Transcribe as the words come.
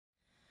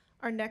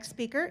Our next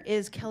speaker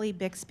is Kelly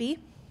Bixby.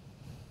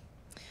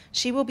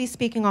 She will be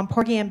speaking on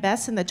Porgy and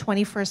Bess in the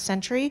 21st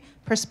Century,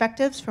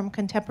 Perspectives from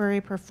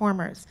Contemporary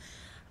Performers.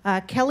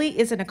 Kelly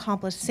is an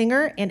accomplished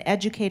singer and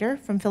educator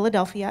from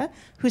Philadelphia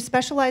who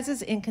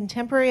specializes in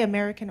contemporary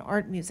American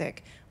art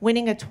music,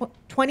 winning a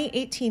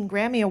 2018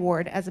 Grammy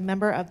Award as a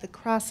member of The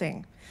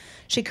Crossing.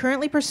 She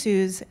currently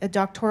pursues a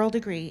doctoral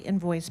degree in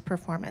voice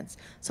performance.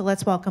 So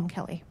let's welcome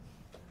Kelly.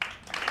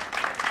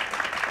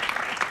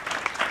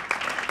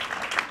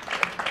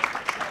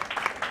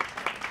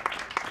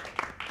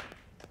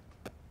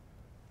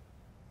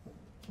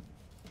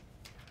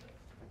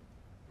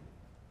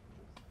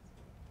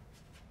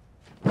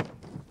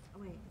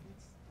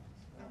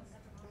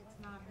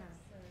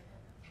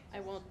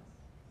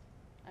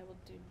 I will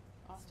do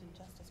Austin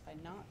justice by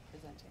not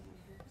presenting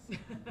him.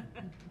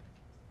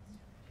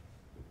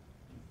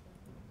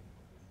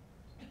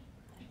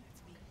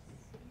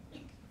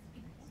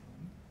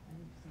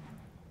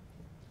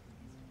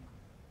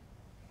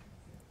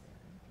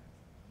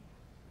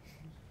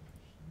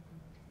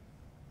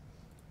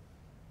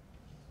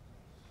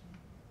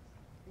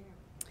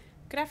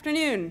 Good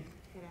afternoon.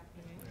 Good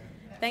afternoon.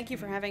 Thank you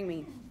for having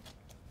me.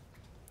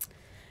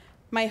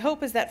 My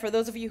hope is that for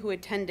those of you who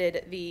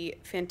attended the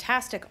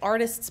fantastic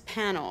artists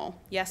panel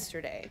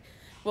yesterday,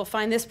 will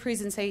find this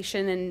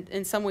presentation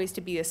in some ways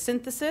to be a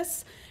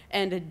synthesis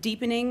and a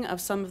deepening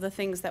of some of the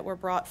things that were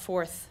brought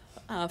forth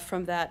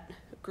from that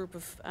group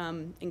of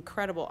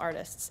incredible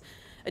artists.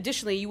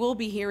 Additionally, you will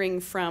be hearing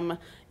from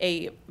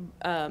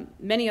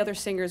many other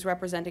singers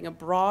representing a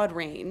broad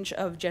range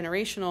of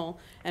generational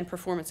and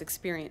performance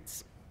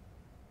experience.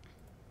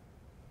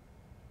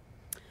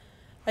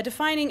 A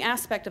defining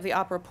aspect of the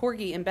opera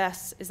Porgy and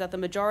Bess is that the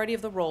majority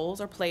of the roles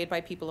are played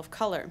by people of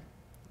color.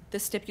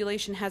 This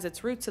stipulation has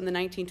its roots in the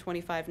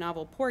 1925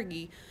 novel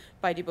Porgy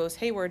by DuBose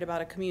Hayward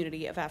about a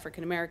community of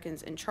African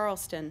Americans in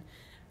Charleston.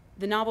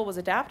 The novel was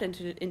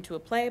adapted into a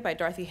play by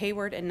Dorothy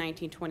Hayward in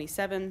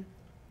 1927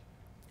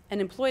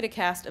 and employed a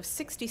cast of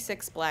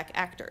 66 black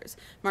actors,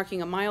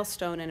 marking a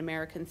milestone in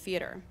American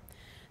theater.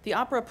 The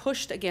opera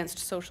pushed against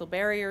social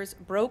barriers,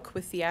 broke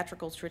with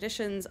theatrical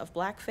traditions of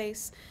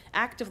blackface,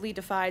 actively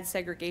defied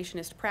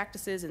segregationist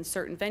practices in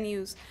certain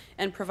venues,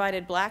 and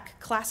provided black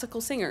classical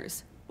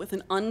singers with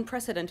an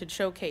unprecedented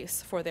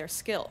showcase for their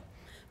skill,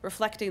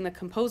 reflecting the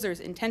composer's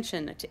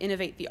intention to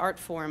innovate the art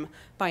form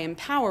by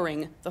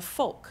empowering the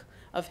folk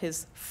of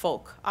his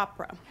folk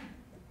opera.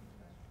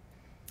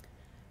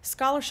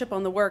 Scholarship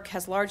on the work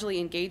has largely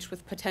engaged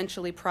with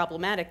potentially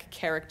problematic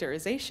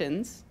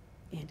characterizations,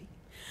 Andy,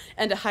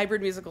 and a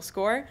hybrid musical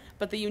score,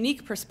 but the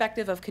unique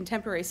perspective of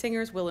contemporary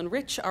singers will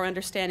enrich our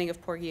understanding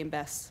of Porgy and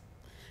Bess.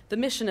 The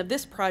mission of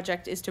this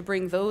project is to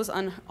bring those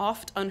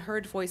oft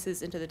unheard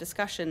voices into the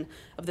discussion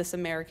of this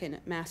American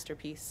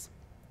masterpiece.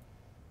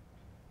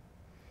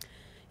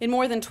 In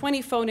more than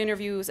 20 phone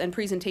interviews and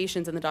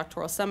presentations in the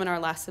doctoral seminar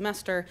last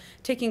semester,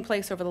 taking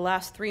place over the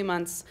last 3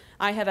 months,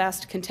 I have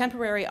asked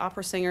contemporary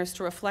opera singers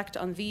to reflect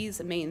on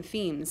these main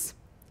themes: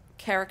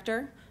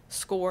 character,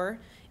 score,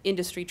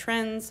 industry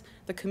trends,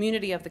 the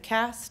community of the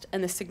cast,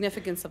 and the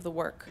significance of the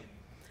work.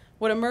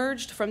 What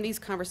emerged from these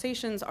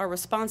conversations are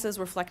responses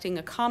reflecting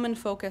a common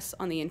focus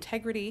on the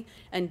integrity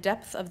and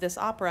depth of this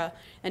opera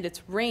and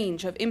its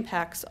range of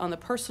impacts on the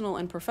personal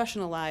and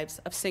professional lives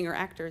of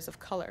singer-actors of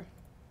color.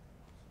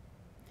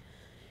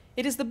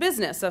 It is the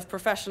business of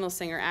professional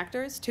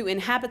singer-actors to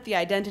inhabit the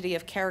identity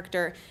of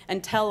character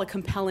and tell a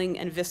compelling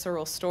and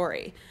visceral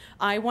story.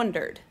 I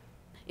wondered,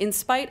 in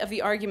spite of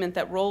the argument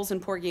that roles in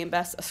Porgy and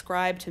Bess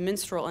ascribe to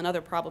minstrel and other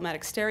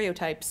problematic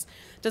stereotypes,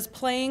 does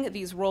playing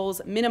these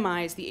roles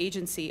minimize the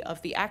agency of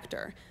the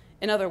actor?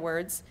 In other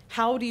words,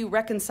 how do you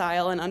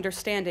reconcile an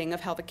understanding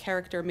of how the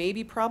character may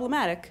be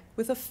problematic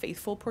with a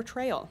faithful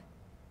portrayal?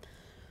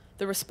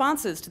 The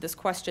responses to this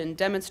question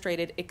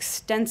demonstrated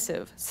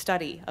extensive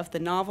study of the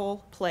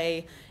novel,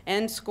 play,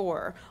 and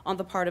score on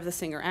the part of the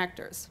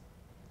singer-actors.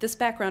 This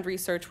background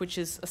research, which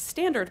is a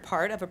standard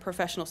part of a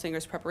professional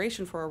singer's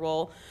preparation for a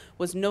role,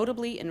 was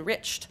notably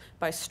enriched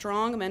by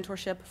strong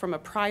mentorship from a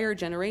prior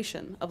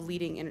generation of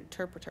leading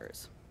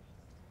interpreters.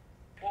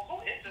 Well, who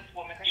is this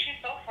woman? Because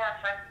she's so far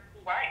from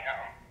who I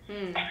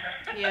am.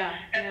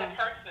 As a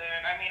person,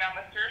 I mean,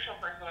 I'm a spiritual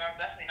person, but I'm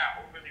definitely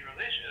not overly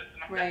religious.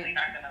 And I'm definitely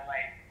not going to,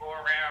 like, go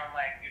around,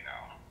 like, you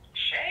know,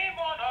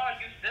 shame on all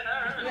you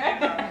sinners. You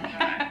know,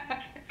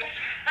 that's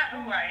not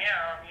who I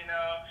am, you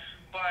know.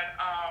 But,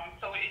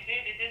 so it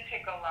did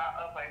take a lot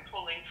of, like,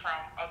 pulling from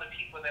other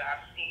people that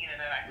I've seen and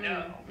that I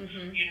know,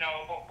 you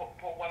know.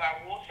 But what I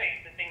will say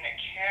is the thing that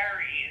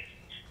carries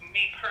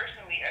me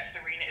personally as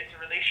Serena is the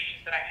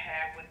relationship that I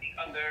have with the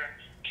other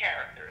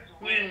characters,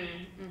 with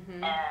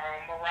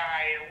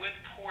Mariah, with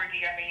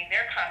Porgy. I mean,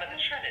 they're kind of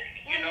the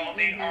Trinity, you know.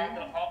 They are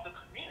of the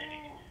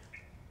community.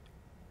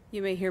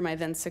 You may hear my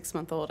then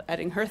 6-month-old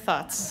adding her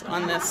thoughts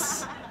on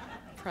this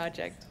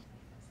project.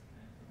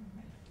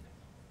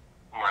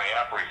 My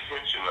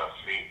apprehension of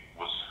fate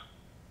was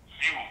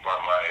fueled by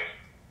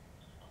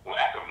my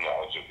lack of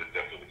knowledge of the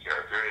depth of the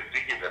character, and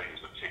thinking that he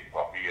was a tick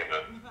puppy and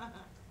a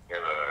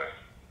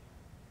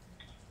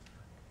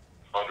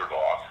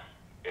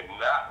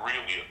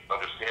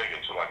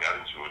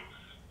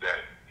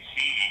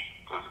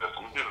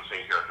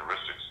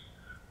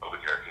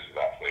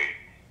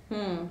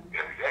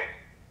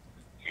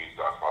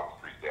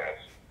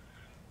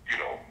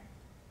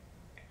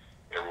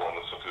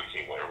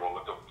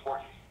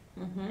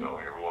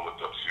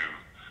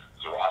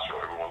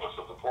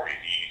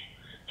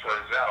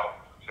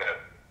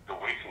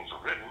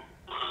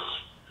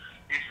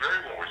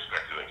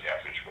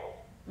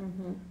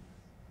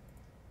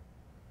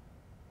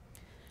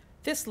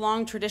This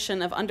long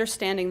tradition of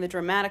understanding the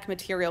dramatic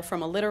material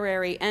from a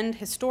literary and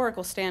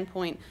historical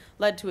standpoint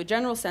led to a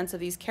general sense of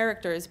these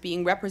characters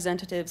being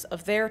representatives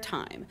of their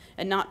time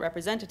and not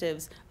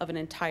representatives of an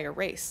entire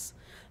race.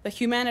 The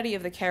humanity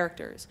of the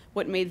characters,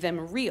 what made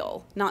them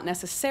real, not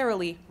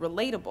necessarily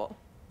relatable,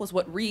 was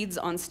what reads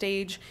on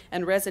stage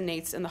and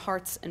resonates in the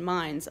hearts and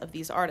minds of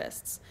these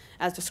artists.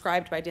 As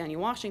described by Daniel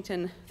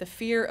Washington, the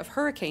fear of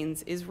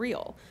hurricanes is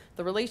real.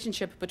 The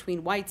relationship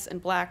between whites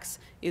and blacks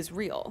is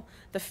real.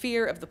 The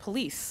fear of the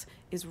police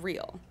is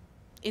real.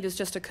 It is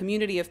just a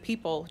community of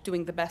people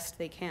doing the best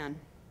they can.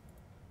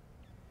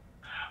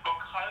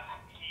 Because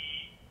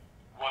he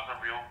was a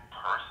real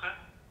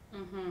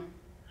person,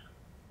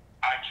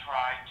 I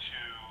try to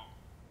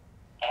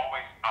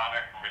always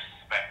honor and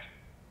respect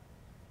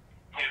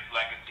his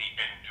legacy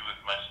and do as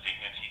much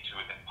dignity to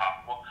it as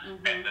possible.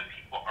 And the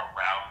people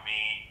around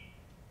me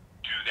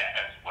do that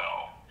as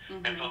well.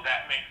 And so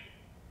that makes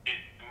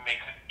it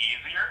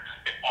easier.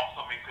 It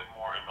also makes it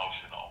more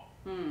emotional.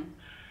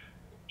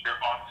 You're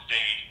on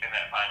stage in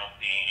that final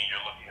scene and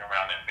you're looking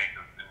around at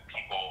faces and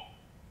people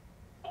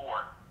who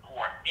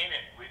are in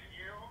it with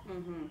you.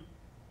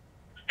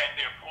 And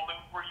they're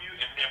pulling for you,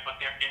 but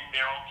they're in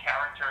their own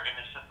character, and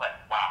it's just like,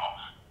 wow,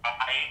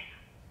 I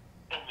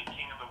am the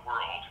king of the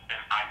world, and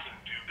I can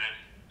do this,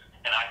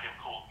 and I can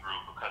pull through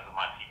because of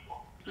my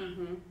people.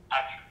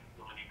 I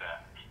believe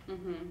that.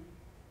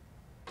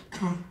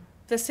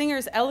 The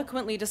singers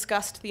eloquently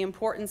discussed the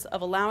importance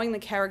of allowing the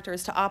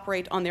characters to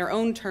operate on their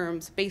own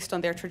terms based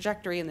on their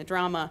trajectory in the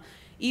drama,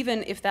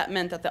 even if that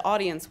meant that the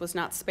audience was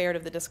not spared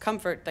of the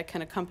discomfort that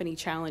can accompany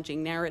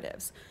challenging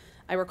narratives.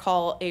 I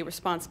recall a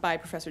response by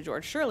Professor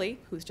George Shirley,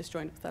 who's just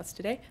joined with us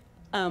today,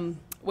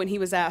 when he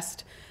was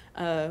asked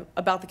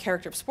about the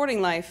character of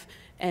Sporting Life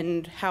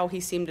and how he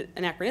seemed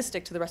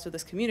anachronistic to the rest of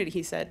this community.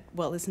 He said,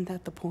 well, isn't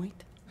that the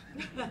point?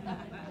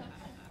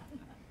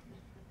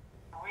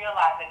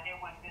 Realize that there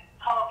was this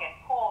tug and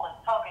pull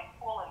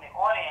in the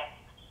audience.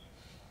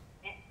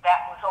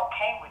 That was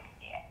okay with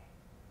me. At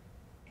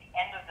the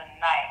end of the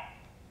night,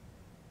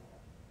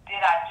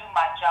 did I do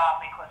my job?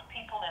 Because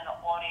people in the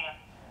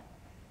audience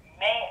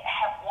may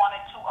have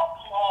wanted to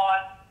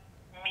applaud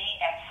me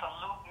and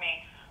salute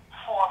me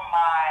for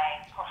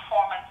my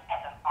performance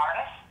as an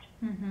artist,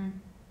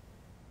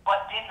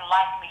 but didn't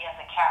like me as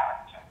a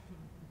character.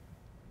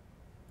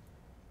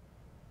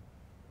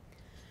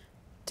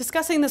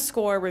 Discussing the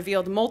score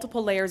revealed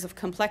multiple layers of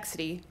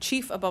complexity.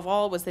 Chief above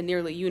all was the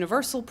nearly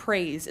universal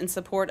praise in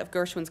support of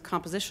Gershwin's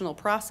compositional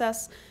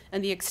process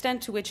and the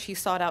extent to which he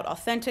sought out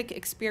authentic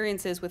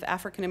experiences with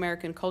African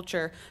American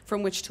culture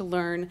from which to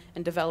learn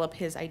and develop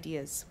his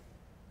ideas.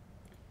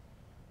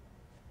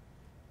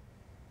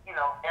 You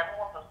know,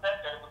 everyone's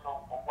upset that it was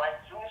a white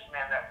Jewish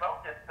man that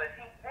wrote this, but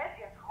he did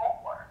his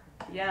homework.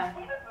 Yeah.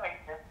 He didn't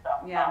make this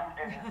stuff up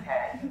in his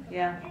head.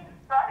 Yeah. He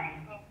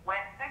studied. He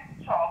went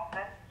to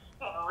Charleston.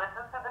 He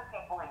listened to the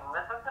people. He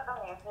listened to the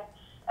music,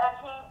 and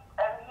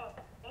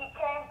he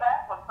came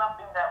back with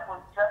something that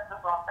was just as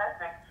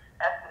authentic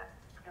as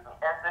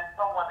if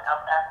someone of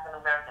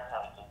African American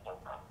heritage did.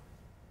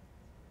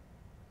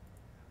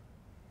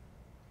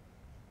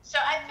 So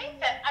I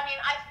think that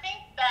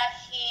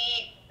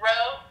he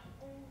wrote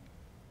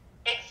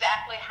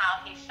exactly how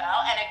he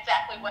felt and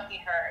exactly what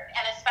he heard.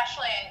 And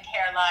especially in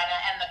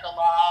Carolina and the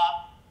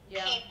Galah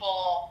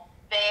people,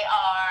 they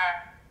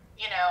are,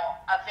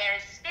 a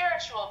very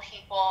spiritual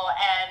people,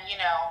 and,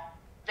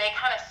 they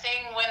kind of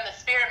sing when the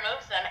spirit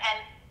moves them.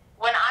 And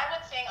when I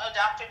would sing Oh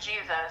Dr.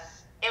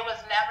 Jesus, it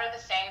was never the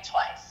same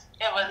twice.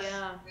 It was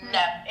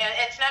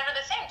it's never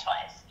the same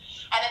twice.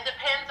 And it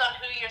depends on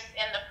who you're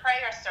in the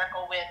prayer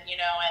circle with, and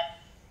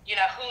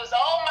who's,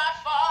 oh, my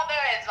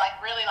Father, is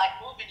really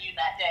moving you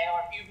that day,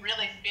 or if you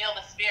really feel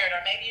the Spirit,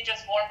 or maybe you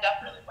just warmed up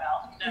really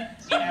well.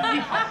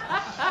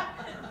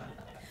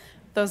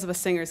 Those of us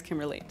singers can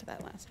relate to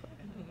that last one.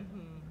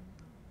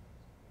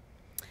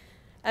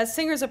 As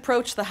singers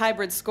approach the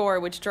hybrid score,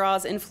 which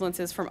draws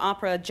influences from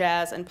opera,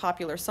 jazz, and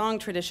popular song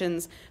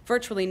traditions,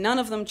 virtually none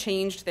of them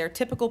changed their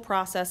typical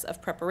process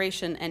of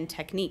preparation and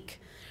technique.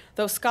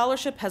 Though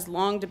scholarship has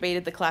long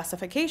debated the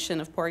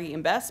classification of Porgy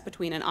and Bess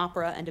between an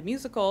opera and a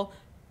musical,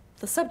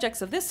 the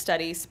subjects of this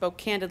study spoke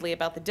candidly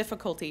about the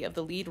difficulty of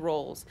the lead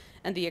roles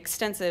and the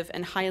extensive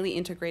and highly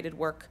integrated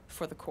work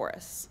for the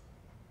chorus.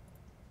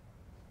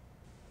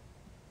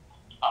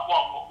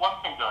 Well,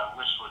 one thing that I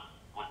wish would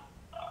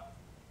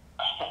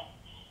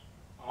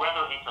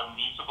whether it's a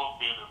musical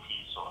theater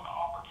piece or an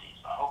opera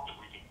piece,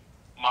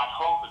 my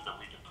hope is that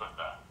we could put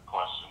that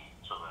question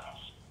to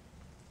rest.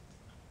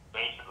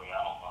 Basically,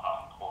 I don't know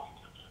how important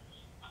it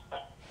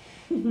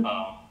is.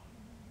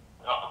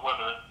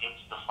 Whether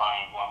it's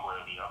defined one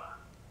way or the other.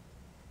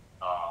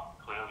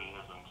 Clearly,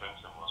 his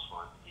intention was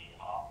for it to be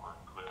an opera.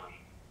 Clearly,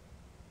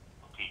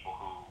 the people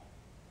who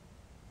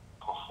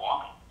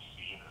perform it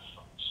see it as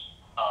such.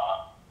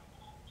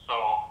 So,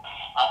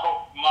 I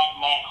hope,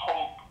 my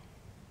hope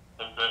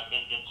is that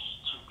it gets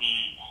to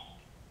be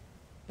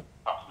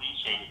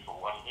appreciated for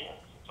what it is.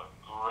 It's a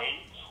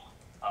great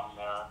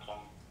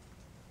American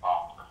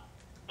opera.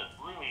 It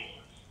really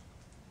is.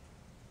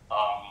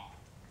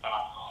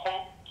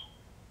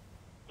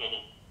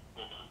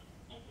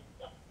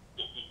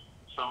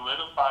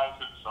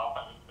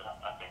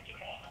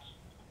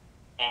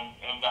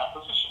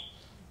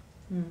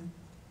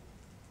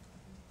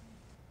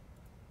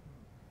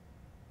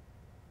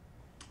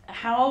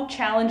 How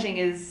challenging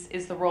is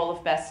the role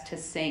of Bess to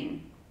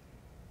sing?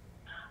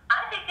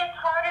 I think it's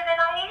harder than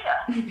Aida.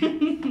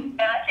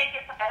 and I think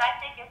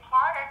it's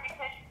harder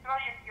because you throw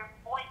your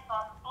voice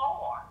on the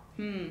floor.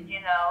 You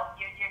know,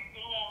 you're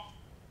singing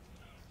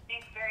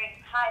these very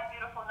high,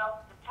 beautiful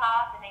notes at the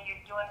top, and then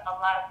you're doing a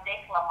lot of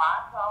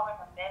declamato in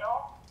the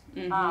middle.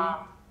 You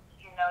know,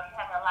 you're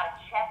having a lot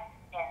of chest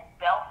and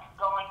belts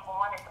going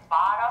on at the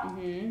bottom.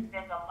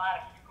 There's a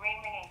lot of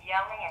screaming and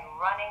yelling and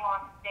running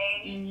on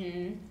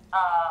stage.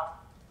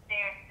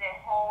 There's the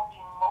whole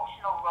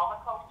emotional roller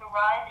coaster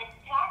ride. It's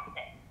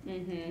taxing.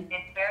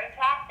 It's very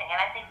taxing, and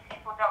I think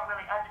people don't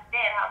really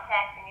understand how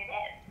taxing it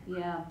is.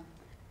 Yeah.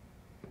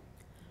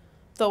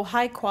 Though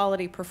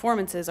high-quality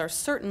performances are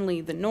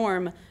certainly the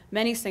norm,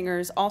 many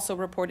singers also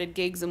reported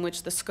gigs in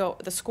which the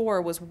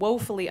score was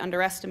woefully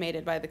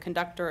underestimated by the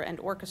conductor and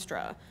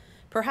orchestra.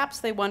 Perhaps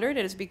they wondered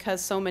it is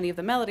because so many of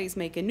the melodies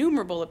make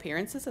innumerable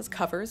appearances as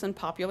covers and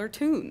popular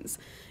tunes.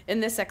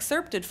 In this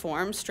excerpted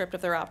form, stripped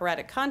of their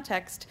operatic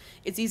context,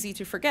 it's easy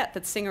to forget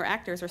that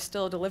singer-actors are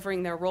still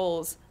delivering their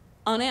roles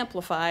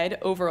unamplified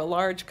over a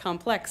large,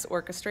 complex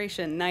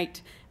orchestration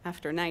night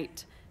after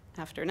night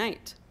after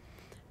night.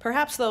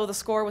 Perhaps, though, the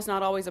score was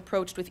not always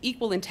approached with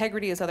equal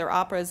integrity as other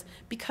operas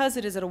because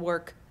it is a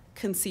work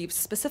conceived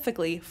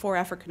specifically for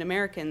African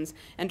Americans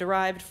and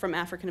derived from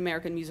African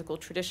American musical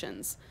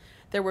traditions.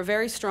 There were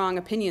very strong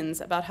opinions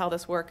about how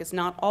this work is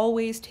not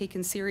always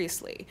taken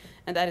seriously,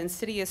 and that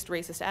insidious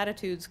racist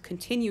attitudes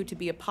continue to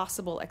be a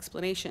possible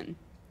explanation.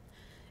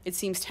 It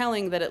seems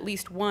telling that at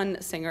least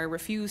one singer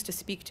refused to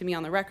speak to me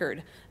on the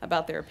record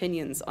about their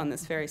opinions on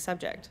this very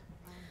subject.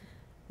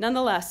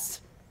 Nonetheless,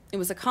 it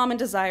was a common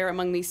desire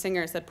among these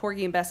singers that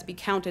Porgy and Bess be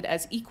counted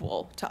as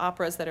equal to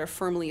operas that are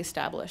firmly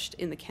established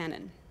in the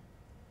canon.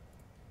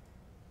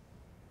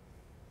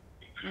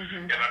 And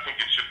I think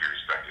it should be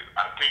respected.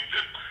 I think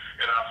that,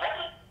 and I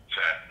hope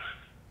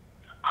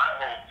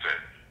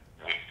that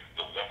with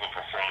the level of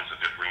performance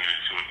that they're bringing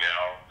into it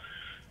now,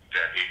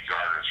 that it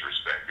garners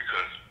respect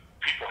because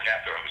people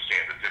have to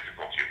understand the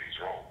difficulty of these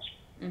roles.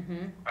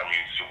 I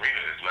mean,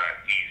 Serena is not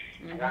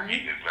easy.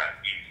 Porgy is not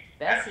easy.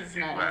 Bess is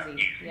not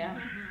easy. Yeah.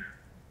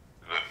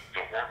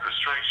 The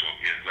orchestration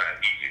is not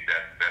easy.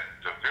 That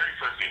the very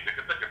first thing,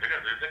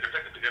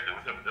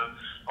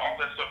 all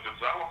that stuff, the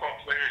xylophone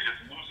player is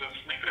losing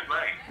sleep at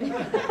night. They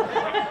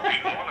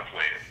want to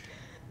play it.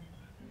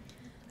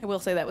 I will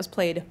say that was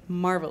played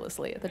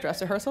marvelously at the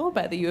dress rehearsal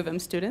by the U of M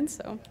students,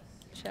 so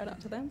shout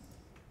out to them.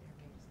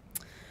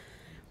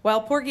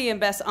 While Porgy and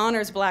Bess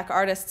honors Black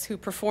artists who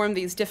perform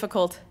these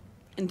difficult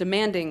and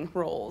demanding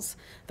roles,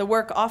 the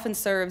work often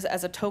serves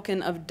as a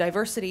token of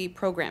diversity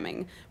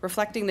programming,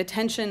 reflecting the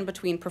tension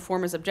between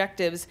performers'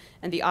 objectives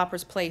and the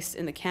opera's place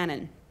in the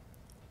canon.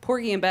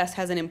 Porgy and Bess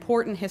has an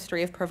important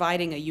history of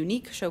providing a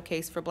unique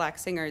showcase for Black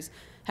singers.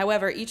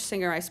 However, each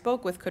singer I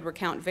spoke with could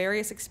recount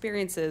various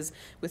experiences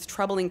with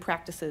troubling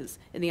practices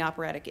in the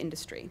operatic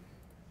industry.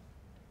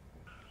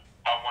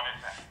 I want it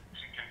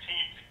to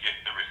continue to get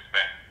the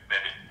respect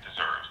that it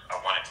deserves. I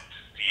want it to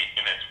see it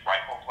in its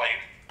rightful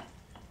place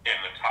in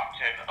the top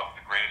 10 of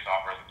the greatest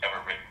operas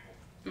ever written.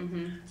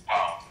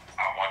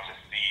 I want to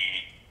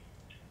see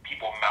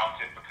people mount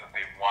it because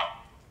they want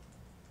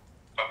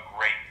a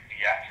great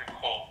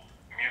theatrical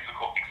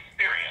musical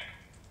experience,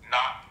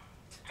 not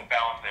to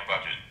balance their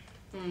budget,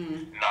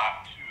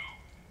 not to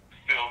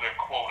fill their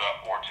quota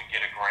or to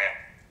get a grant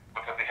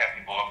because they have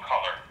people of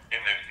color in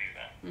their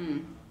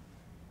season.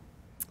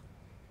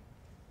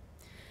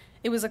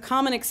 It was a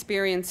common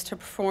experience to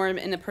perform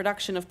in a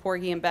production of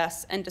Porgy and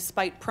Bess, and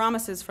despite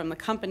promises from the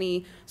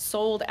company,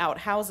 sold-out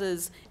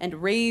houses,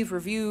 and rave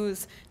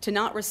reviews, to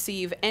not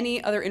receive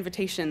any other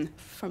invitation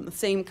from the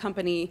same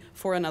company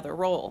for another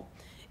role.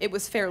 It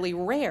was fairly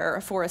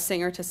rare for a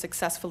singer to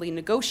successfully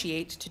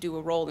negotiate to do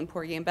a role in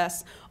Porgy and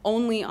Bess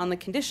only on the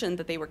condition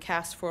that they were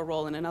cast for a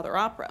role in another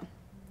opera.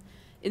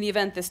 In the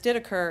event this did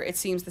occur, it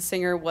seems the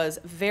singer was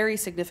very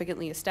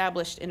significantly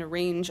established in a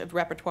range of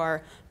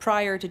repertoire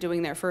prior to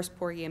doing their first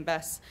Porgy and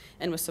Bess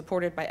and was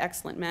supported by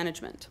excellent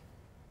management.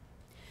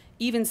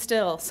 Even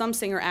still, some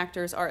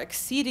singer-actors are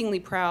exceedingly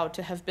proud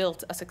to have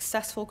built a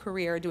successful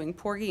career doing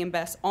Porgy and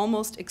Bess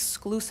almost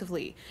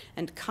exclusively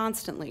and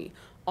constantly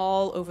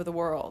all over the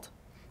world.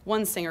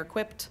 One singer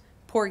quipped,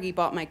 "Porgy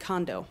bought my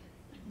condo."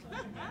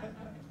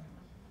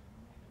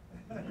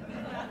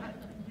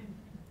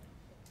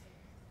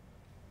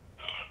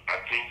 I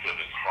think that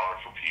it's hard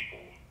for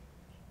people,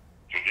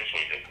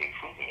 traditionally it's been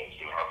proven that it's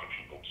been hard for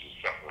people to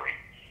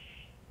separate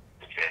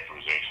the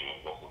characterization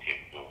of local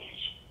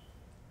capabilities,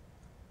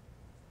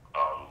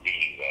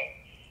 meaning that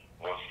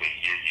once they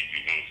hear you do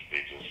this,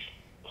 they just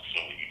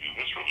assume that you do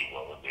this really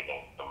well, and they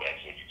don't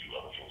imagine that you do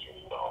other things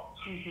really well.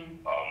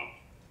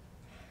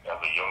 As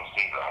a young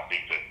singer, I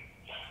think that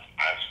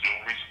I still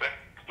respect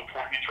the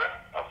Porgy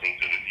track. I think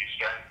that if you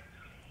start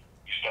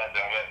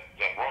down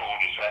that road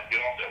and try to get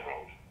off that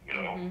road, you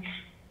know.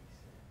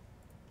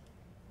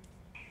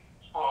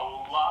 For a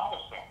lot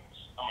of things,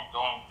 I mean,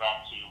 going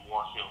back to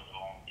Warfield and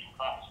Long Beach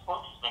Promise,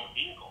 Porgy's been a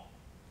vehicle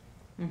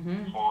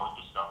for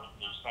discovering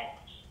new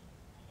singers.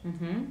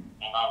 And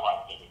I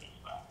like that it is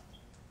that.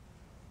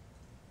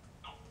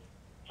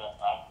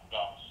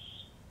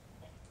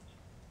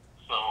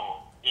 So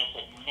if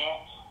it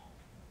meant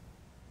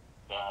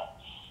that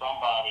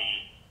somebody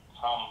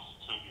comes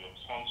to the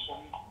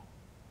attention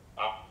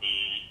of the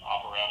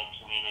operatic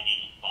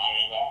community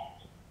via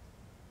that,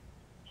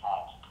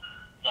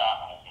 that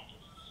I think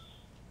is,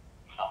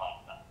 I like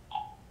that.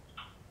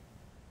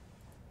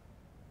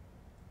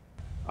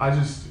 I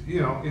just,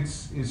 you know,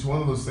 it's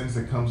one of those things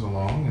that comes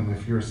along, and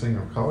if you're a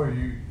singer of color,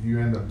 you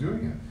end up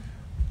doing it.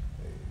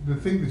 The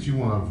thing that you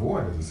want to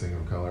avoid as a singer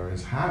of color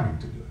is having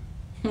to do it.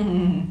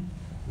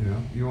 You know,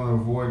 you want to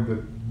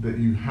avoid that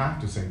you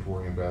have to sing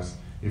Porgy and Bess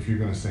if you're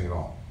going to sing at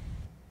all.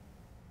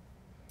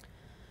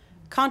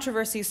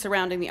 Controversy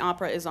surrounding the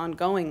opera is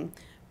ongoing.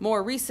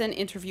 More recent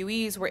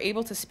interviewees were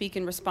able to speak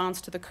in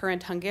response to the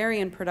current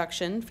Hungarian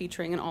production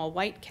featuring an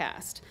all-white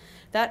cast.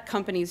 That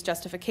company's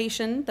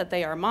justification that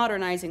they are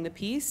modernizing the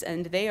piece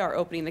and they are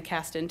opening the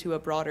cast into a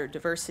broader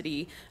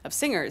diversity of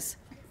singers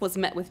was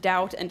met with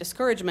doubt and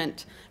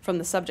discouragement from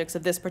the subjects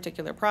of this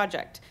particular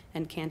project,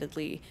 and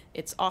candidly,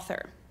 its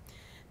author.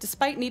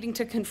 Despite needing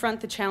to confront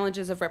the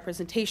challenges of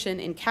representation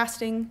in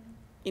casting,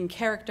 in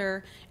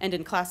character, and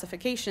in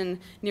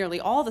classification, nearly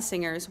all the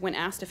singers, when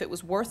asked if it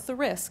was worth the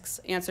risks,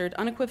 answered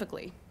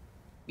unequivocally,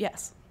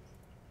 yes.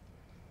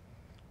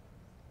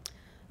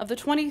 Of the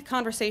 20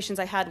 conversations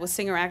I had with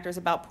singer-actors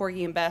about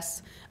Porgy and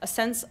Bess, a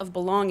sense of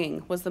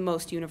belonging was the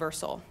most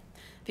universal.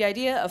 The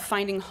idea of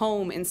finding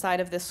home inside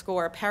of this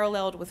score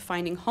paralleled with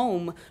finding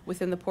home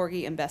within the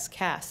Porgy and Bess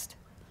cast.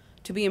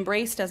 To be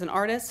embraced as an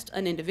artist,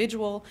 an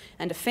individual,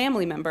 and a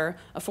family member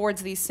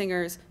affords these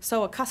singers,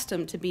 so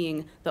accustomed to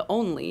being the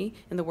only,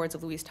 in the words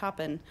of Louise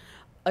Toppin,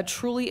 a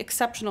truly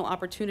exceptional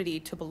opportunity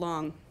to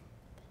belong.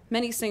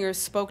 Many singers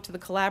spoke to the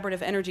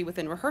collaborative energy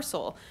within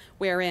rehearsal,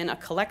 wherein a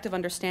collective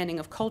understanding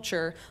of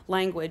culture,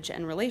 language,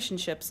 and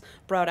relationships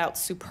brought out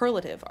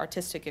superlative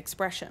artistic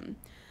expression.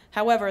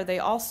 However, they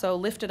also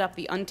lifted up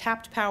the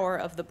untapped power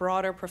of the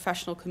broader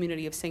professional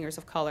community of singers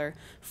of color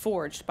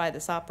forged by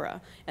this opera,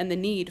 and the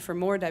need for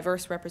more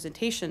diverse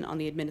representation on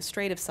the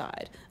administrative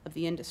side of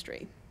the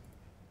industry.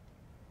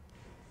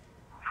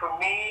 For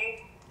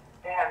me,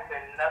 it has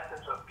been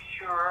nothing but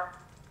pure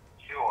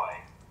joy.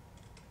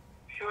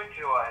 Pure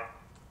joy.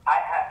 I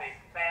have a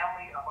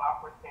family of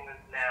opera singers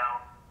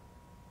now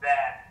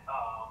that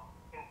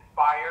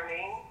inspire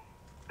me,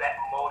 that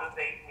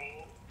motivate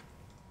me,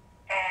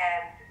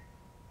 and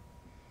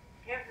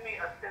gives me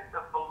a sense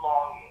of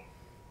belonging,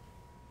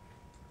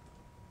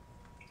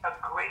 a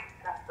great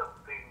sense of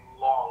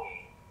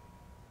belonging,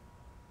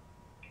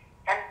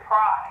 and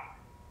pride.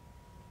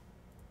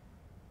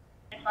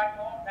 It's like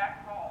going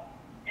back home.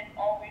 It's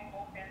always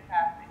so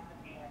fantastic to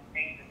be in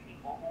space with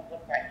people who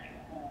look like you,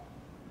 who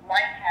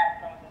might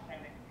have some of the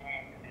same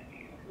experiences as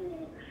you,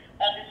 who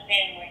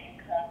understand where you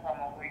come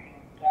from or where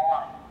you've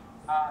gone,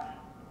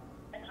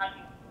 and how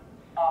you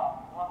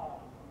grow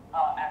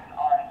as an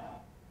artist.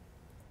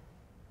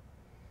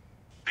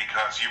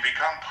 Because you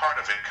become part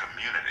of a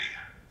community,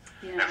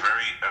 a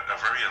very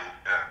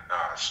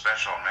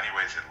special, in many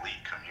ways, elite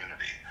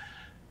community.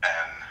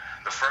 And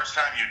the first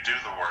time you do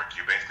the work,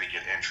 you basically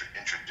get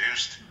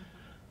introduced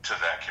to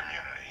that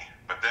community.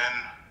 But then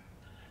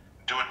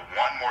do it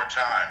one more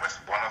time with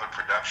one other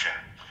production,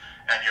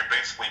 and you're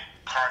basically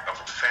part of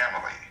a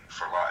family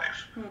for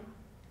life.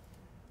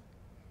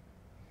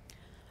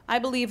 I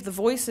believe the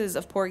voices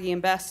of Porgy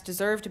and Bess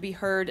deserve to be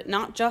heard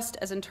not just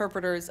as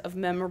interpreters of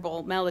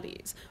memorable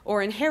melodies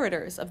or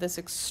inheritors of this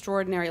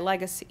extraordinary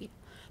legacy,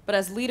 but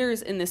as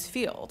leaders in this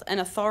field and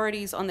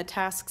authorities on the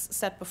tasks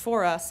set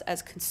before us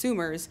as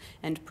consumers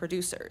and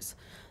producers.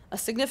 A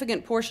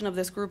significant portion of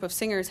this group of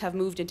singers have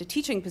moved into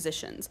teaching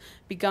positions,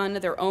 begun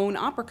their own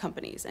opera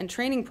companies and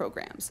training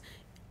programs,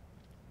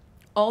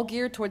 all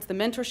geared towards the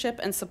mentorship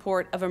and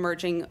support of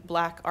emerging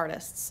Black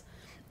artists.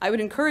 I would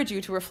encourage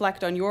you to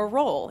reflect on your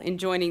role in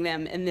joining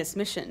them in this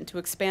mission to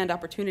expand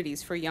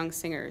opportunities for young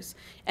singers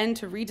and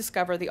to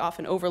rediscover the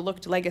often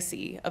overlooked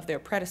legacy of their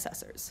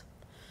predecessors.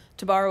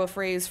 To borrow a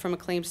phrase from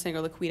acclaimed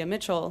singer Laquita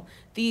Mitchell,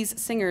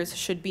 these singers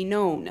should be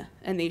known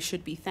and they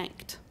should be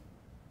thanked.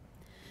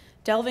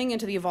 Delving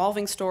into the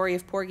evolving story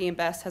of Porgy and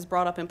Bess has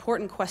brought up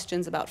important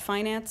questions about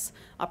finance,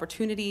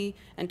 opportunity,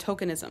 and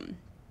tokenism.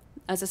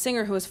 As a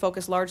singer who has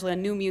focused largely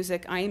on new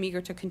music, I am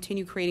eager to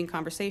continue creating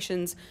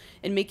conversations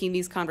and making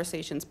these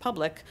conversations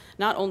public,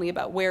 not only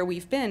about where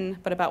we've been,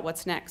 but about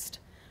what's next.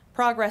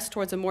 Progress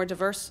towards a more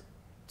diverse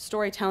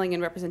storytelling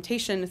and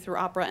representation through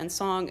opera and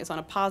song is on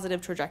a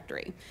positive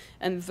trajectory.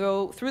 And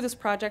through this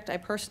project, I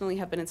personally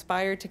have been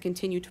inspired to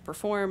continue to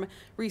perform,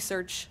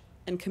 research,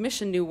 and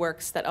commission new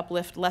works that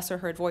uplift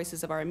lesser-heard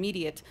voices of our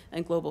immediate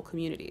and global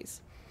communities.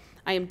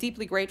 I am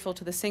deeply grateful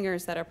to the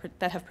singers that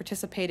have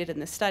participated in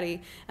this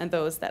study and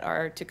those that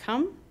are to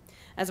come.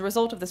 As a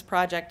result of this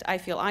project, I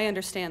feel I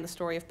understand the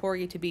story of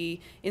Porgy to be,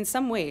 in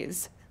some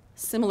ways,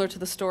 similar to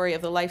the story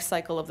of the life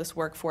cycle of this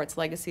work for its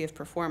legacy of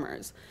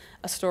performers,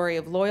 a story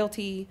of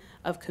loyalty,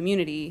 of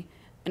community,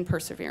 and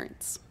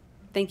perseverance.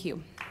 Thank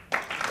you.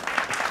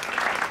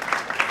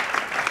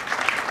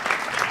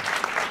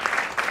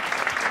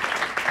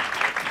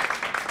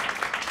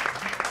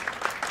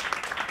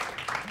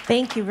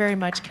 Thank you very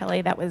much,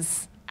 Kelly. That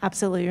was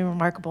absolutely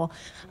remarkable.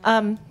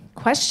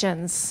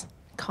 Questions,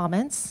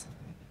 comments?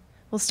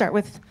 We'll start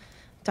with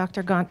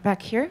Dr. Gaunt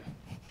back here.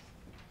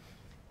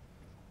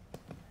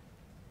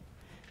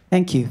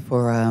 Thank you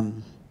for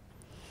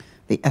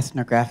the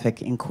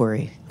ethnographic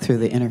inquiry through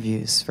the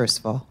interviews, first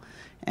of all.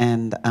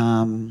 And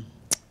I'm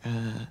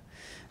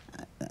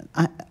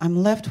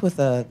left with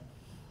a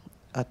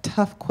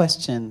tough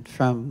question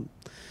from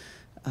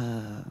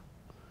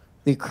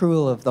the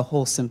accrual of the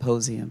whole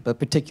symposium, but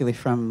particularly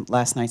from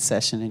last night's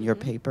session in your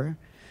paper,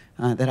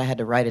 that I had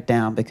to write it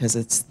down because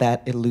it's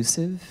that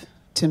elusive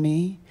to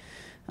me.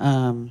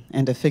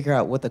 And to figure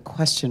out what the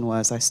question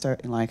was, I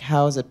start like,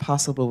 how is it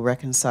possible to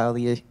reconcile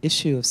the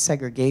issue of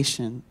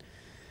segregation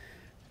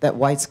that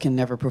whites can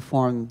never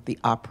perform the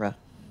opera,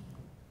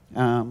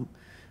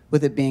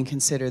 with it being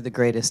considered the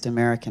greatest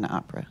American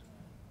opera?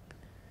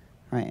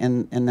 Right,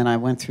 and then I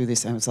went through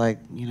this, I was like,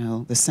 you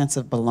know, the sense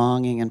of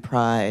belonging and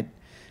pride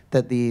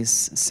that these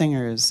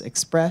singers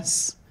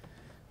express.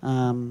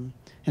 And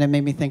it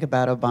made me think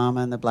about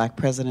Obama and the Black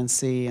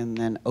presidency, and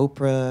then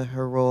Oprah,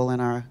 her role in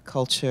our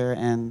culture,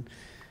 and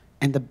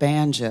the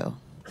banjo,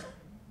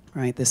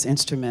 right? This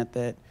instrument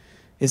that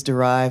is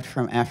derived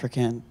from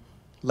African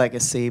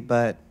legacy,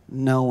 but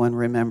no one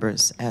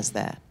remembers as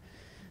that.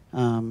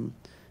 And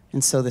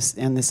so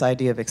this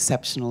idea of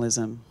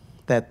exceptionalism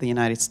that the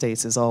United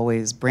States is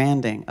always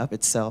branding of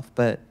itself,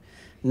 but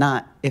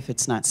not if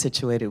it's not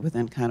situated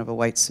within kind of a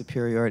white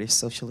superiority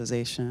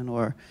socialization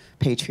or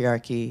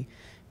patriarchy,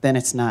 then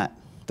it's not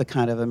the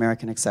kind of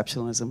American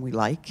exceptionalism we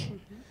like. Mm-hmm.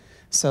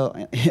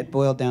 So it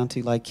boiled down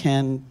to, like,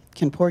 can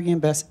Porgy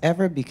and Bess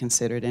ever be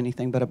considered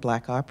anything but a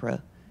black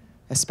opera,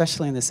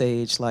 especially in this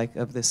age, like,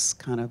 of this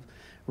kind of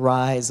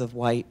rise of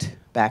white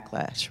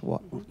backlash,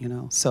 you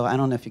know? So I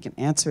don't know if you can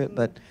answer it,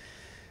 but,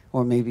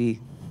 or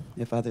maybe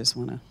if others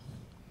want to,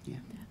 yeah.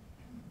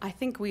 I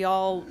think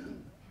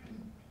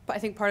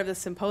part of the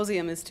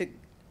symposium is to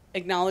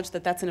acknowledge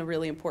that that's a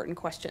really important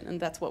question, and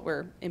that's what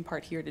we're in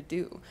part here to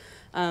do.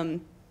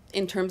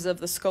 In terms of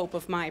the scope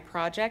of my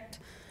project,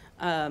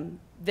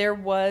 there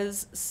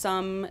was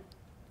some,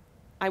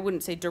 I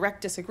wouldn't say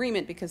direct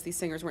disagreement because these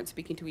singers weren't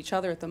speaking to each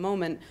other at the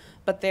moment,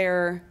 but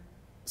there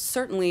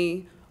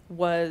certainly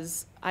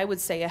was, I would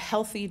say, a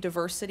healthy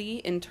diversity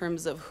in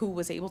terms of who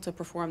was able to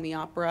perform the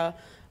opera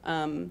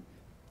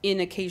in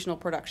occasional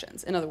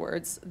productions. In other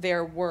words,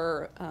 there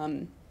were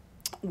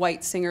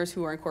white singers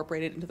who are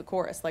incorporated into the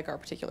chorus, like our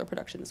particular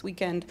production this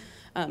weekend.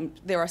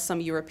 There are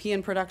some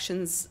European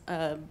productions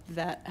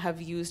that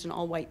have used an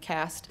all-white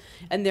cast,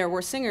 and there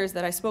were singers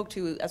that I spoke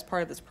to as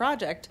part of this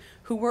project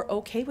who were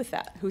okay with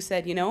that, who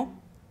said, you know,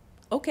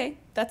 okay,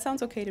 that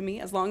sounds okay to me,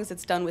 as long as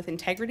it's done with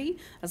integrity,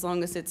 as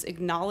long as it's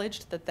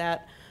acknowledged that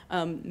that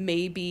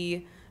may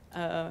be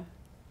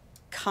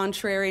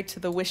contrary to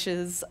the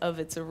wishes of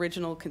its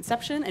original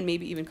conception, and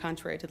maybe even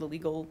contrary to the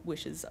legal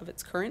wishes of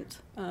its current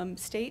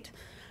state.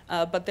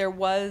 But there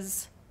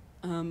was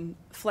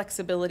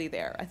flexibility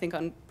there, I think,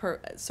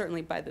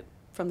 certainly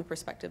from the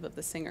perspective of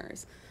the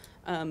singers.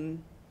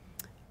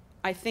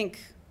 I think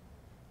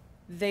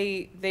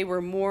they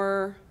were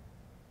more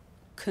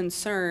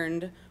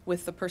concerned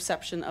with the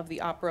perception of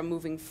the opera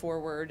moving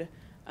forward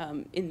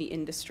in the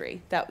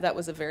industry. That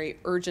was a very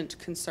urgent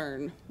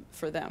concern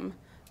for them.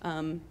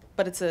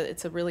 But it's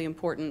a really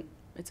important,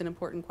 it's an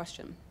important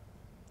question,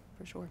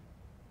 for sure.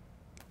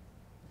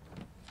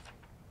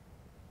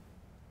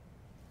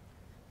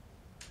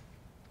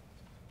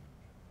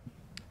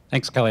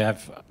 Thanks, Kelly.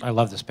 I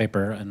love this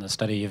paper and the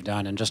study you've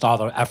done, and just all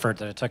the effort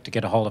that it took to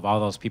get a hold of all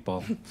those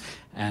people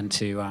and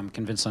to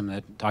convince them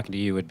that talking to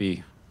you would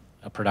be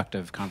a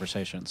productive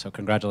conversation. So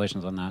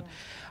congratulations on that.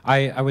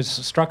 I was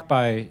struck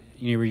by,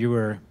 you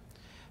were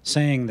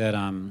saying that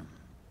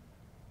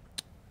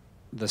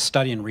the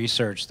study and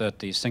research that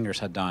these singers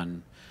had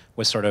done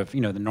was sort of, the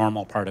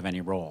normal part of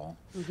any role.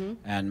 Mm-hmm.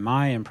 And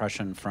my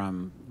impression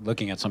from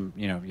looking at some,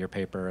 your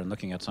paper and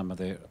looking at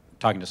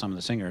talking to some of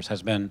the singers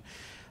has been,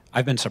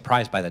 I've been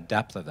surprised by the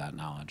depth of that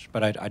knowledge,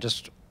 but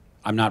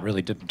I'm not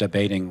really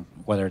debating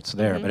whether it's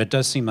there, mm-hmm. but it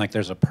does seem like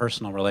there's a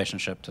personal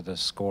relationship to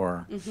this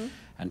score mm-hmm.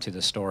 and to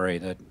the story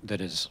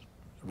that is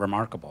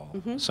remarkable.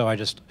 Mm-hmm. So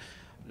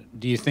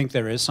do you think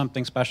there is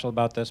something special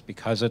about this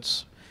because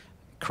it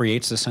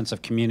creates a sense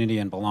of community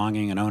and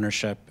belonging and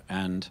ownership,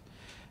 and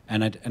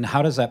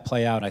how does that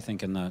play out, I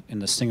think, in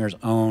the singer's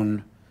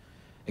own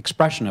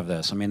expression of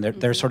this? I mean,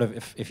 there's sort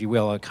of, if you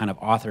will, a kind of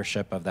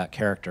authorship of that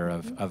character,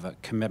 of a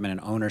commitment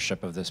and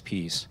ownership of this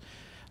piece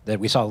that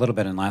we saw a little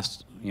bit in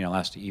last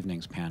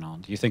evening's panel.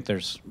 Do you think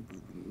there's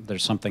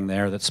something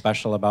there that's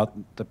special about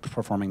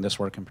performing this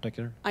work in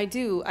particular? I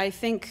do. I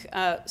think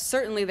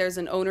certainly there's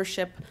an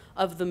ownership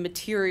of the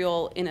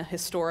material in a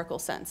historical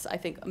sense. I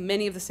think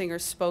many of the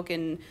singers spoke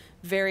in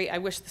I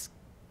wish this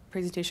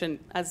presentation,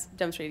 as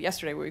demonstrated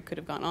yesterday, where we could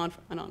have gone on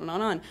and on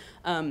and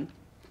on.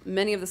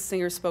 Many of the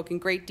singers spoke in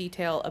great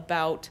detail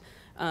about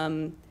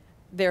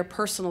their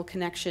personal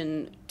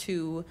connection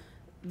to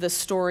the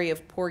story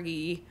of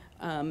Porgy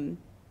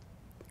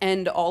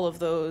and all of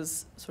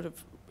those sort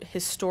of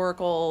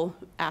historical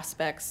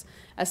aspects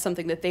as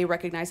something that they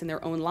recognize in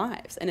their own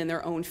lives and in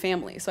their own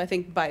family. So I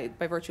think by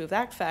virtue of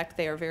that fact,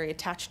 they are very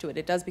attached to it.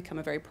 It does become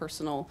a very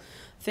personal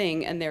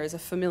thing, and there is a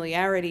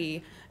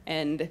familiarity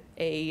and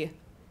a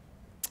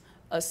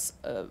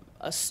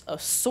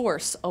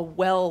source, a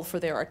well for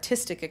their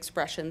artistic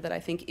expression that I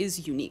think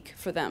is unique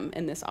for them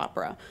in this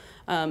opera.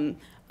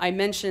 I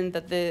mentioned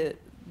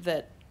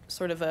that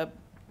sort of a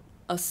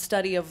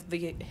study of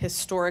the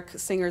historic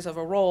singers of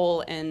a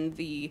role and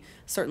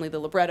certainly the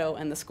libretto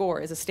and the score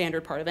is a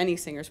standard part of any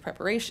singer's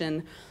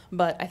preparation.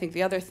 But I think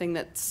the other thing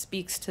that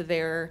speaks to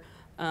their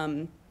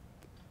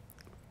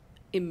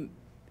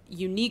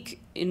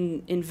unique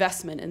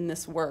investment in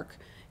this work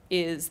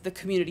is the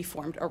community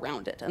formed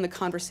around it and the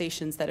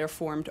conversations that are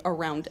formed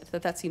around it.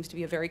 That seems to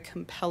be a very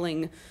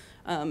compelling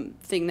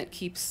thing that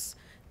keeps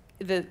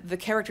the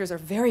characters are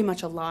very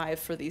much alive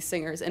for these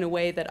singers in a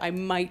way that I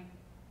might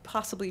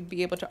possibly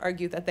be able to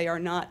argue that they are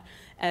not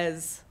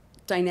as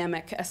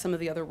dynamic as some of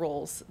the other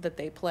roles that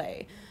they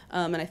play.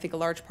 And I think a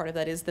large part of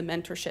that is the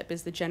mentorship,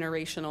 is the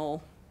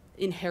generational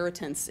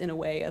inheritance in a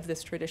way of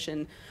this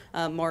tradition.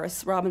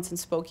 Morris Robinson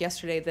spoke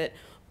yesterday that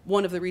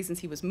one of the reasons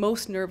he was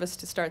most nervous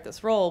to start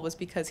this role was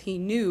because he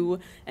knew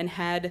and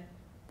had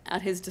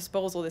at his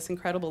disposal this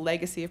incredible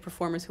legacy of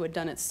performers who had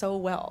done it so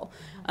well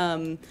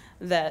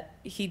that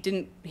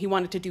he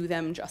wanted to do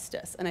them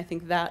justice. And I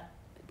think that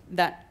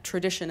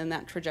tradition and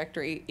that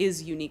trajectory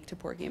is unique to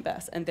Porgy and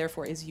Bess, and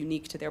therefore is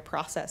unique to their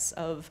process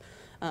of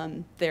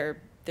their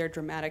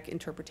dramatic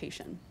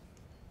interpretation.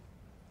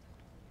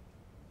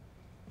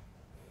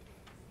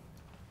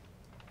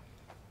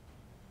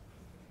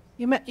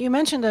 You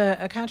mentioned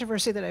a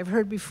controversy that I've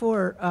heard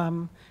before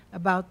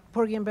about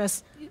Porgy and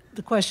Bess,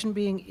 the question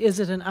being, is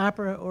it an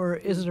opera or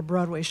is it a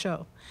Broadway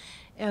show?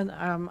 And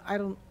I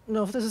don't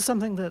know if this is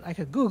something that I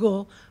could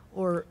Google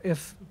or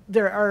if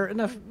there are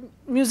enough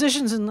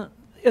musicians in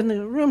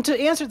the room to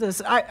answer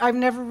this. I've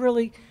never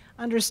really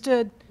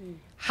understood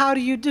how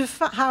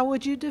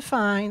would you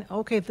define,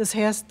 okay, this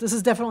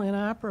is definitely an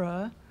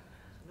opera,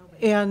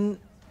 and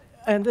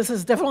this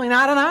is definitely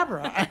not an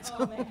opera.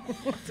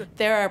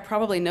 There are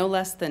probably no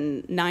less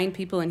than 9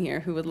 people in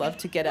here who would love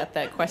to get at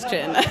that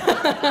question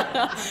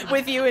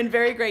with you in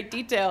very great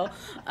detail.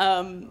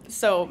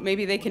 So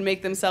maybe they can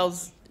make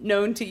themselves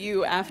known to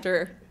you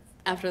after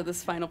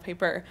this final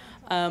paper.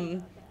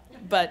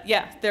 But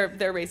yeah,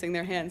 they're raising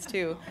their hands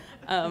too.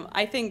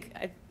 I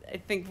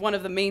think one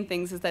of the main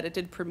things is that it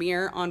did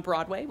premiere on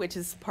Broadway, which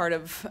is part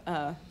of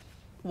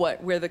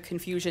where the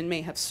confusion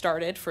may have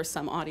started for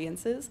some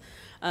audiences.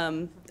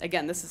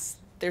 Again,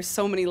 there's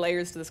so many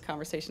layers to this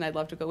conversation. I'd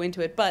love to go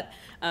into it, but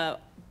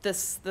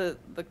the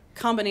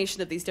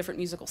combination of these different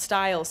musical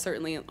styles,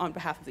 certainly on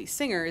behalf of these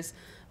singers,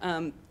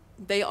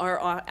 they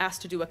are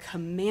asked to do a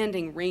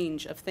commanding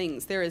range of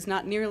things. There is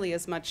not nearly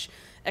as much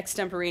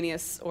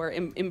extemporaneous or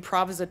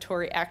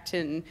improvisatory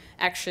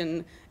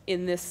action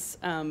in this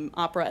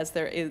opera as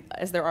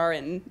there are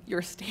in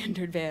your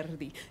standard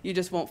Verdi. You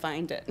just won't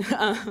find it,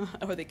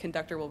 or the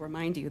conductor will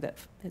remind you that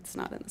it's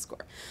not in the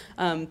score.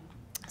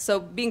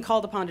 So being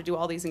called upon to do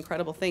all these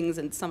incredible things,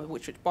 and some of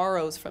which it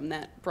borrows from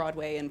that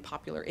Broadway and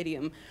popular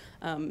idiom,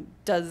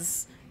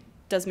 does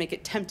make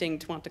it tempting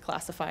to want to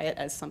classify it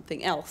as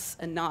something else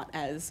and not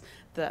as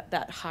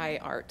that high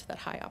art, that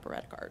high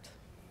operatic art.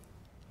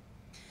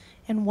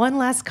 And one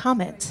last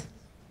comment.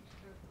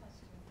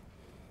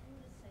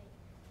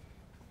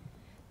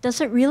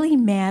 Does it really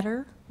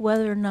matter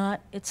whether or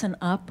not it's an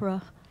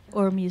opera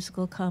or a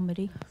musical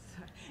comedy?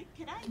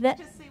 Can I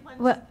just say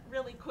one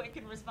really quick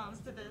in response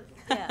to this?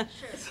 Yeah,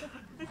 sure.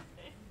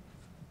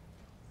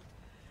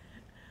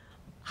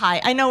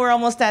 Hi, I know we're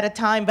almost out of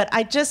time, but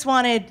I just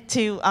wanted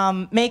to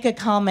make a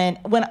comment.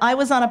 When I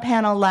was on a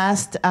panel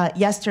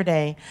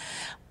yesterday,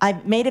 I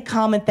made a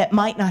comment that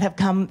might not have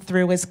come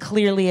through as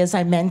clearly as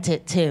I meant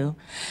it to.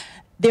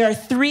 There are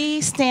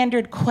 3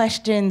 standard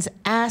questions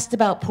asked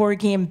about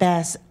Porgy and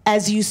Bess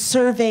as you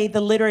survey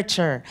the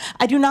literature.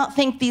 I do not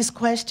think these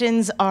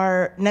questions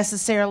are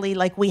necessarily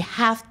like we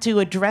have to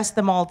address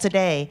them all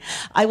today.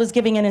 I was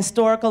giving an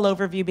historical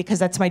overview because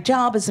that's my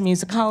job as a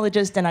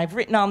musicologist, and I've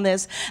written on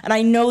this, and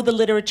I know the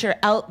literature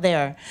out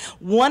there.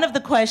 One of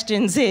the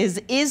questions is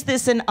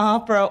this an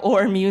opera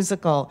or a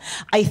musical?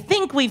 I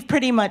think we've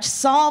pretty much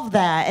solved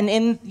that, and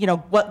in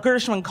what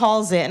Gershwin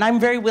calls it, and I'm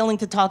very willing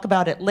to talk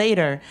about it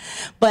later,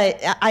 but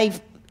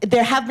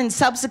there have been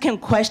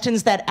subsequent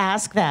questions that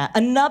ask that.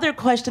 Another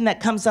question that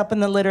comes up in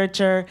the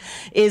literature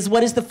is,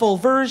 what is the full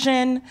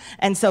version?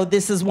 And so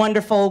this is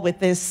wonderful with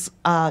this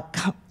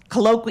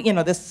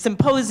this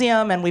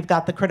symposium, and we've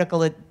got the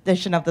critical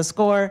edition of the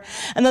score.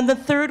 And then the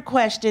third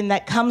question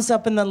that comes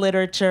up in the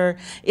literature,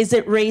 is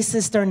it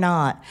racist or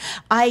not?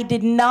 I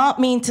did not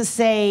mean to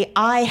say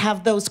I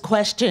have those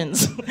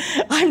questions.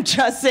 I'm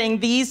just saying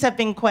these have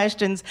been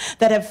questions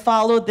that have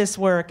followed this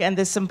work, and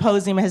this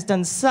symposium has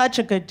done such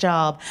a good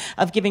job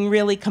of giving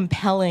really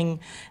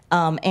compelling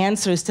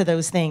answers to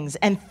those things.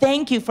 And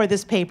thank you for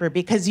this paper,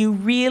 because you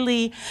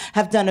really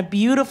have done a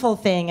beautiful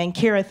thing. And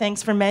Kira,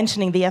 thanks for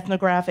mentioning the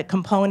ethnographic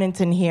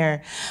component in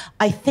here.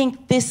 I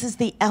think this is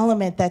the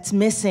element that's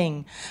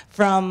missing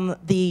from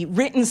the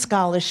written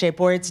scholarship,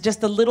 where it's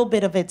just a little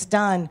bit of it's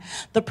done.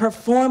 The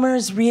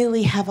performers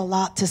really have a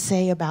lot to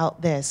say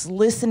about this.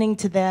 Listening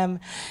to them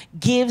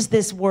gives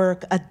this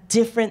work a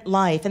different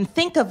life. And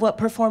think of what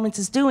performance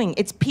is doing.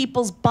 It's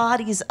people's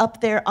bodies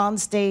up there on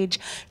stage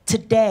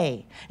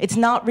today. It's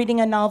not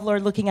reading a novel or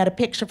looking at a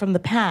picture from the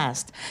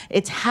past.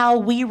 It's how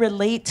we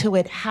relate to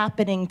it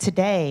happening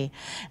today.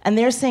 And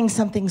they're saying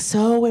something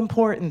so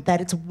important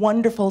that it's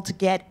wonderful to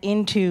get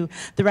into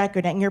the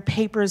record. And your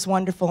paper is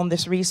wonderful in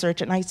this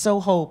research. And I so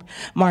hope,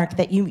 Mark,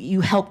 that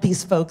you help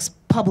these folks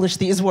publish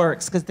these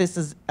works, because this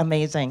is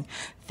amazing.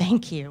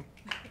 Thank you.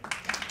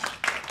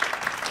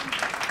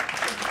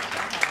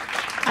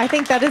 I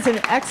think that is an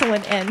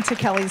excellent end to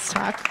Kelly's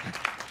talk.